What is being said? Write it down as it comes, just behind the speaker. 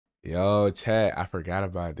Yo, chat, I forgot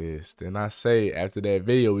about this. Didn't I say after that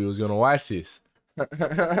video we was gonna watch this?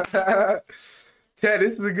 Chat,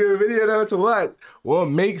 this is a good video though to watch. What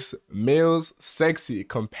makes males sexy?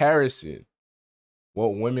 Comparison.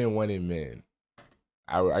 What women want in men.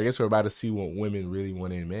 I guess we're about to see what women really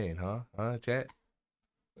want in men, huh? Huh, chat?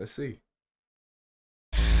 Let's see.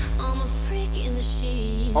 I'm a freak in the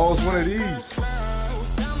sheets. Oh, it's one of these.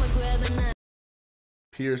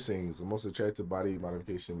 Piercings, the most attractive body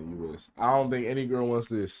modification in the US. I don't think any girl wants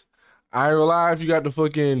this. I ain't gonna lie, if you got the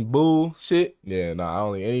fucking bull shit, yeah, nah, I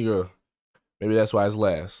don't think any girl. Maybe that's why it's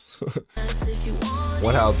last.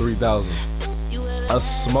 1 out of 3,000. A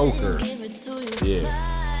smoker. Yeah,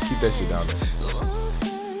 keep that shit down there.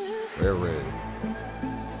 Red.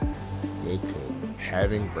 Good cook.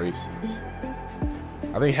 Having braces.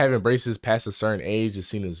 I think having braces past a certain age is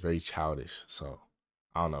seen as very childish, so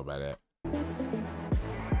I don't know about that.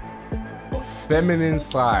 A feminine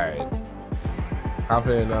slide.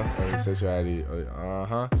 Confident enough of his sexuality.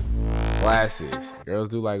 Glasses. Girls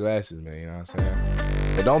do like glasses, man. You know what I'm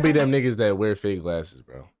saying? But don't be them niggas that wear fake glasses,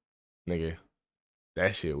 bro. Nigga,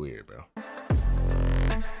 that shit weird, bro.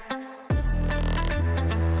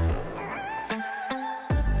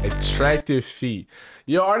 Attractive feet.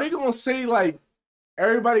 Yo, are they gonna say like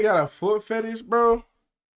everybody got a foot fetish, bro?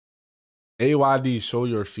 AYD, show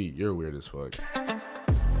your feet. You're weird as fuck.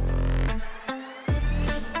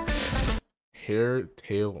 Hair,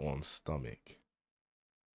 tail on stomach.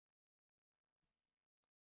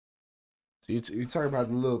 So you talking about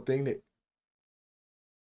the little thing that...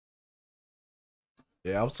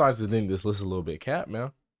 Yeah, I'm starting to think this list is a little bit cap,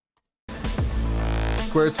 man.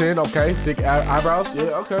 Square 10, okay. Thick eyebrows,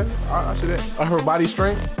 yeah, okay. I see that. Her body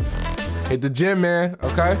strength. Hit the gym, man,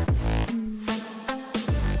 okay.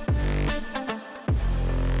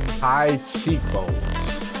 High cheekbones.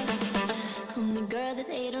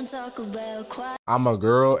 I'm a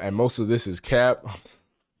girl, and most of this is cap.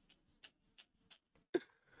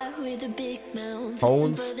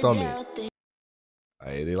 Toned stomach.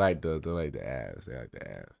 Hey, they like the abs. They like the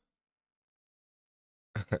abs.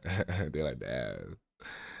 They like the abs.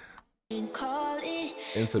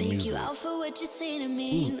 Into music.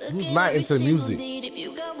 Who's not into music?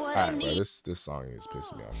 Alright, bro. This song is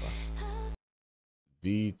pissing me off,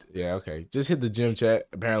 bro. Yeah, okay. Just hit the gym, chat.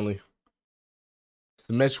 Apparently.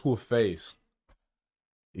 Symmetrical face.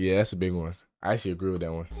 Yeah, that's a big one. I actually agree with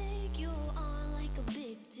that one.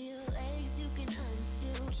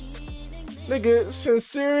 Nigga,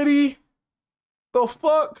 sincerity? The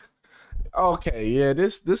fuck? Okay, yeah,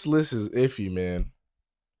 this list is iffy, man.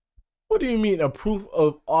 What do you mean a proof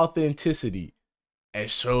of authenticity and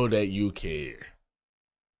show that you care?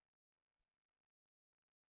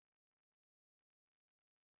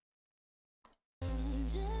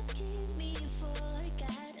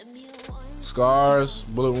 Scars,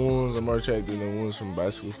 bullet wounds are more attractive than wounds from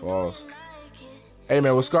bicycle falls. Hey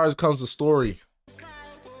man, with scars comes the story.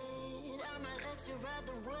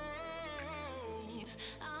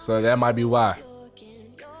 So that might be why.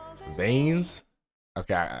 Veins?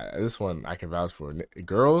 Okay, this one I can vouch for.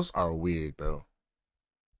 Girls are weird, bro.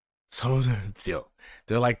 Some of them,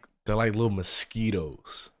 they're like little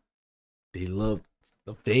mosquitoes. They love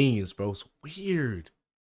the veins, bro. It's weird.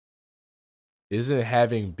 Isn't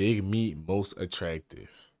having big meat most attractive?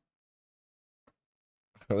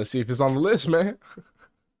 Let's see if it's on the list, man.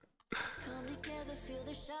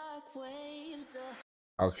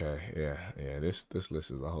 Okay, yeah. This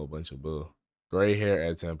list is a whole bunch of bull. Gray hair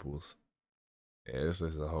at temples. Yeah, this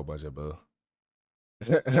list is a whole bunch of bull.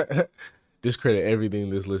 Discredit everything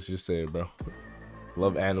this list just said, bro.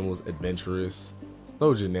 Love animals, adventurous.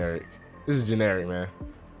 So generic. This is generic, man.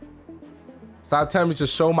 Stop telling me to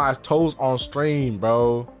show my toes on stream,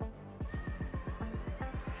 bro.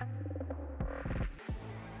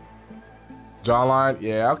 Jawline,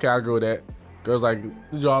 yeah, okay, I agree with that. Girls like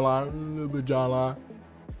the jawline, a little bit jawline.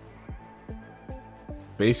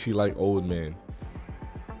 Basically like old men.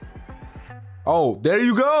 Oh, there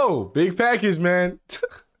you go. Big package, man.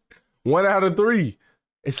 1 out of 3.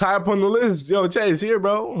 It's high up on the list. Yo, Chase here,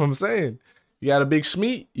 bro. I'm saying. You got a big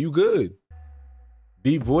schmeat, you good.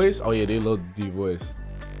 Deep voice? Oh yeah, they love the deep voice.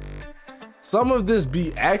 Some of this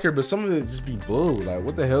be accurate, but some of it just be bull. Like,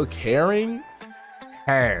 what the hell? Caring?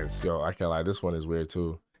 Hands. Yo, I can't lie. This one is weird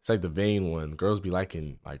too. It's like the vein one. Girls be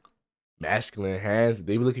liking like masculine hands.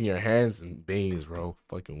 They be looking at your hands and veins, bro.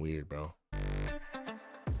 Fucking weird, bro.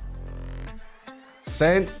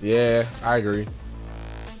 Scent? Yeah, I agree.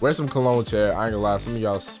 Wear some cologne, chat. I ain't gonna lie. Some of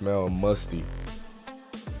y'all smell musty.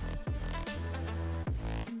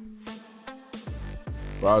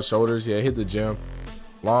 Broad shoulders, yeah, hit the gym.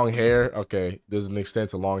 Long hair. Okay, there's an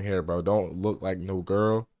extent to long hair, bro. Don't look like no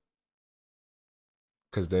girl,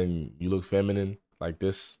 cause then you look feminine like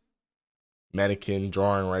this mannequin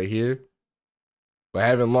drawing right here. But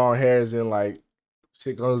having long hairs and like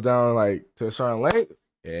shit goes down like to a certain length,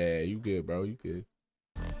 yeah, you good, bro. You good.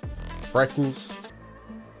 Freckles.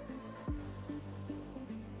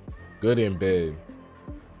 Good in bed.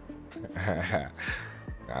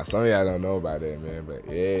 Nah, some of y'all don't know about that, man.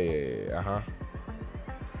 But yeah,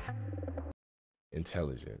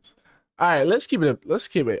 intelligence. All right, let's keep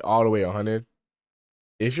it all the way 100.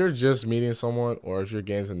 If you're just meeting someone or if you're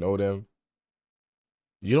getting to know them,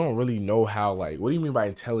 you don't really know how, like, what do you mean by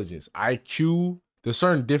intelligence? IQ? There's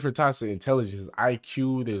certain different types of intelligence.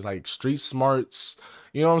 IQ, there's like street smarts.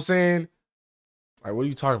 You know what I'm saying? Like, what are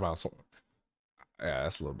you talking about? So, yeah,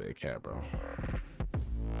 that's a little bit of cat, bro.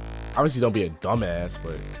 Obviously, don't be a dumbass,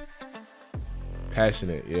 but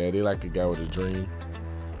passionate. Yeah, they like a guy with a dream.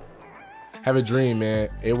 Have a dream, man.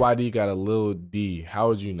 AYD got a little D. How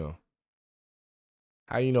would you know?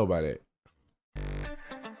 How you know about that?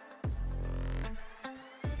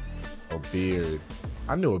 A beard.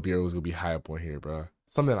 I knew a beard was gonna be high up on here, bro.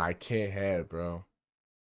 Something I can't have, bro.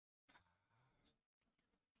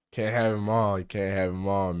 Can't have them all. You can't have them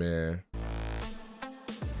all, man.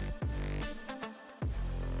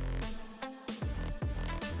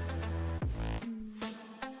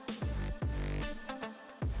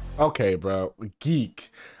 Okay, bro. A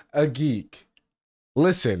geek.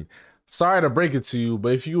 Listen, sorry to break it to you,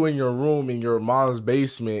 but if you in your room in your mom's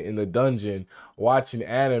basement in the dungeon watching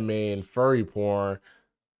anime and furry porn,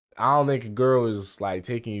 I don't think a girl is like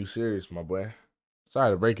taking you serious, my boy.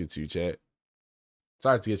 Sorry to break it to you, chat.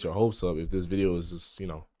 Sorry to get your hopes up if this video is just, you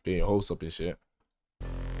know, getting your hopes up and shit.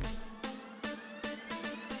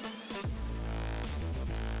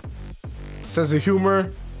 Sense of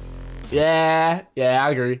humor? Yeah,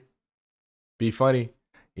 I agree. Be funny.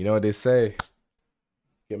 You know what they say.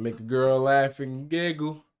 Can make a girl laugh and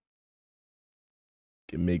giggle.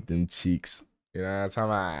 Can make them cheeks. You know what I'm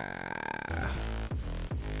talking about?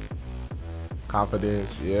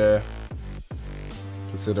 Confidence, yeah.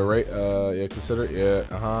 Considerate, yeah, consider,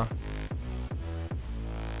 yeah,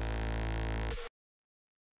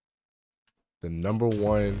 The number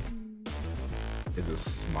one is a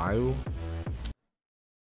smile.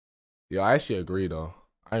 Yo, I actually agree though.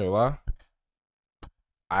 I ain't gonna lie.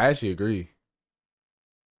 I actually agree.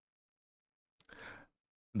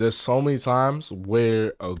 There's so many times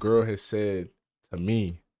where a girl has said to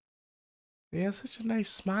me, "Yeah, such a nice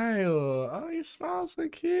smile. Oh, your smile's so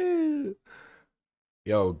cute."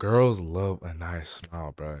 Yo, girls love a nice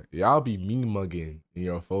smile, bro. Y'all be mean mugging in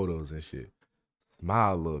your photos and shit.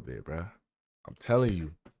 Smile a little bit, bro. I'm telling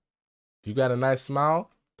you. If you got a nice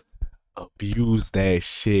smile, abuse that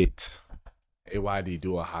shit. AYD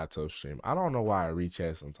do a hot tub stream. I don't know why I read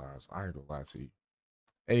chat sometimes. I ain't gonna lie to you.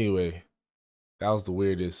 Anyway, that was the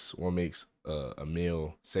weirdest what makes a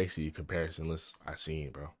male sexy comparison list I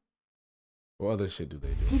seen, bro. What other shit do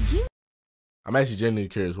they do? Did you? I'm actually genuinely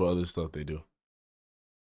curious what other stuff they do.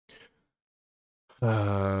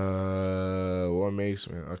 What makes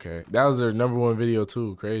me okay? That was their number one video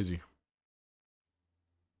too. Crazy.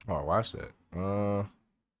 Oh, watch that.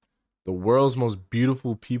 The world's most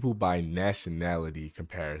beautiful people by nationality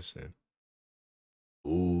comparison.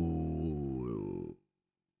 Ooh,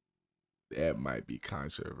 that might be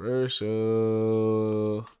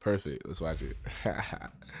controversial. Perfect. Let's watch it.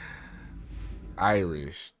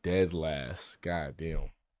 Irish, dead last. God damn.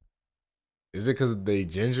 Is it because they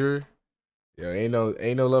ginger? Yo,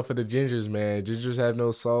 ain't no love for the gingers, man. Gingers have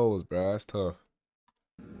no souls, bro. That's tough.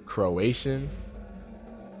 Croatian.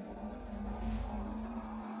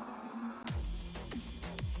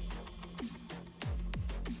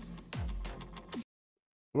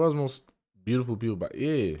 World's most beautiful people, but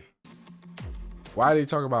yeah. Why they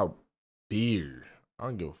talk about beard? I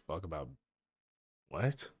don't give a fuck about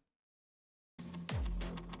what.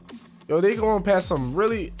 Yo, they going past some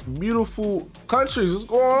really beautiful countries. What's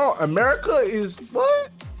going on? America is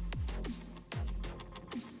what?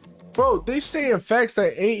 Bro, they saying facts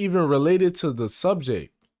that ain't even related to the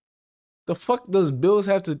subject. The fuck does bills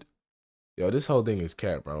have to? Yo, this whole thing is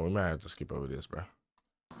cat, bro. We might have to skip over this, bro.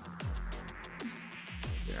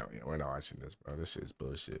 Yeah, we're not watching this, bro. This shit's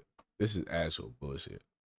bullshit. This is actual bullshit.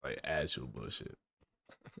 Like actual bullshit.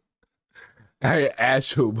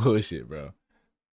 Actual bullshit, bro.